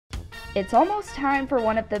It's almost time for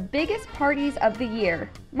one of the biggest parties of the year,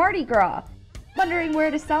 Mardi Gras. Wondering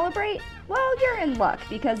where to celebrate? Well, you're in luck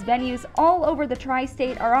because venues all over the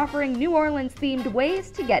tri-state are offering New Orleans-themed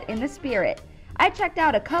ways to get in the spirit. I checked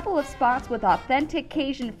out a couple of spots with authentic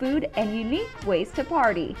Cajun food and unique ways to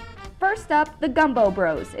party. First up, the Gumbo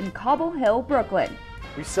Bros in Cobble Hill, Brooklyn.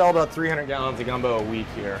 We sell about 300 gallons of gumbo a week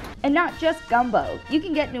here. And not just gumbo, you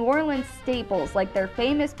can get New Orleans staples like their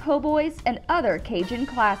famous po' boys and other Cajun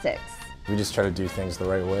classics. We just try to do things the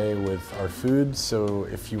right way with our food, so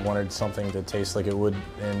if you wanted something to taste like it would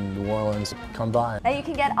in New Orleans, come by. Now you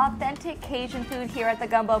can get authentic Cajun food here at the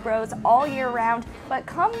Gumbo Bros all year round, but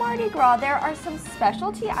come Mardi Gras, there are some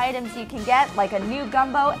specialty items you can get, like a new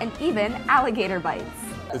gumbo and even alligator bites.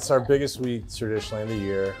 It's our biggest week traditionally in the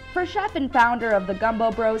year. For chef and founder of the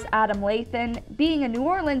Gumbo Bros, Adam Lathan, being a New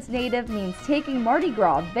Orleans native means taking Mardi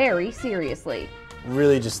Gras very seriously.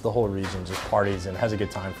 Really just the whole region just parties and has a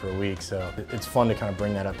good time for a week, so it's fun to kind of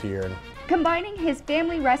bring that up here. Combining his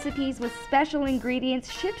family recipes with special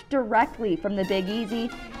ingredients shipped directly from the Big Easy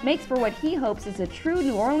makes for what he hopes is a true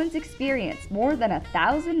New Orleans experience more than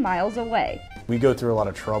 1,000 miles away. We go through a lot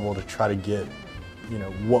of trouble to try to get,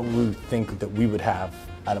 what we think that we would have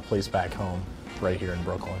at a place back home right here in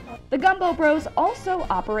Brooklyn. The Gumbo Bros also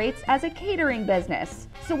operates as a catering business,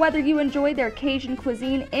 so whether you enjoy their Cajun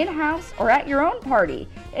cuisine in-house or at your own party,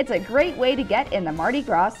 it's a great way to get in the Mardi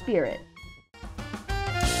Gras spirit.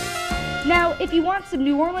 Now, if you want some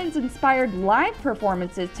New Orleans-inspired live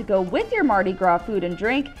performances to go with your Mardi Gras food and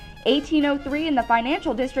drink, 1803 in the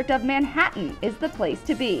financial district of Manhattan is the place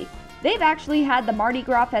to be. They've actually had the Mardi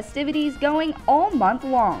Gras festivities going all month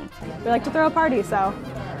long. We like to throw a party, so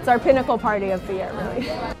it's our pinnacle party of the year,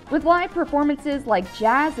 really. With live performances like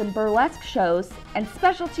jazz and burlesque shows and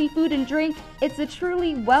specialty food and drink, it's a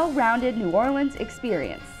truly well-rounded New Orleans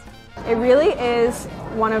experience. It really is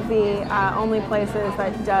one of the only places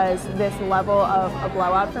that does this level of a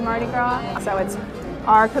blowout for Mardi Gras. So it's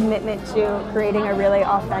our commitment to creating a really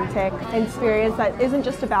authentic experience that isn't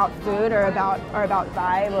just about food or about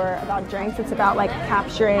vibe or about drinks. It's about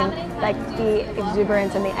capturing the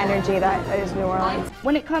exuberance and the energy that is New Orleans.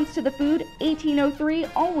 When it comes to the food, 1803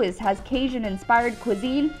 always has Cajun-inspired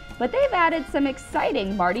cuisine, but they've added some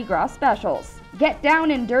exciting Mardi Gras specials. Get down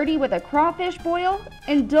and dirty with a crawfish boil,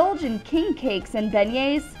 indulge in king cakes and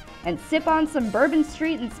beignets, and sip on some Bourbon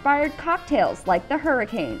Street-inspired cocktails like the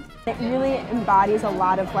Hurricane. It really embodies a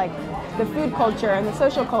lot of the food culture and the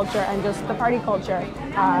social culture and just the party culture.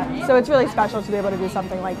 So it's really special to be able to do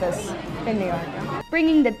something like this in New York.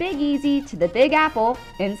 Bringing the Big Easy to the Big Apple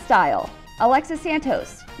in style. Alexa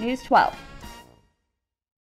Santos, News 12.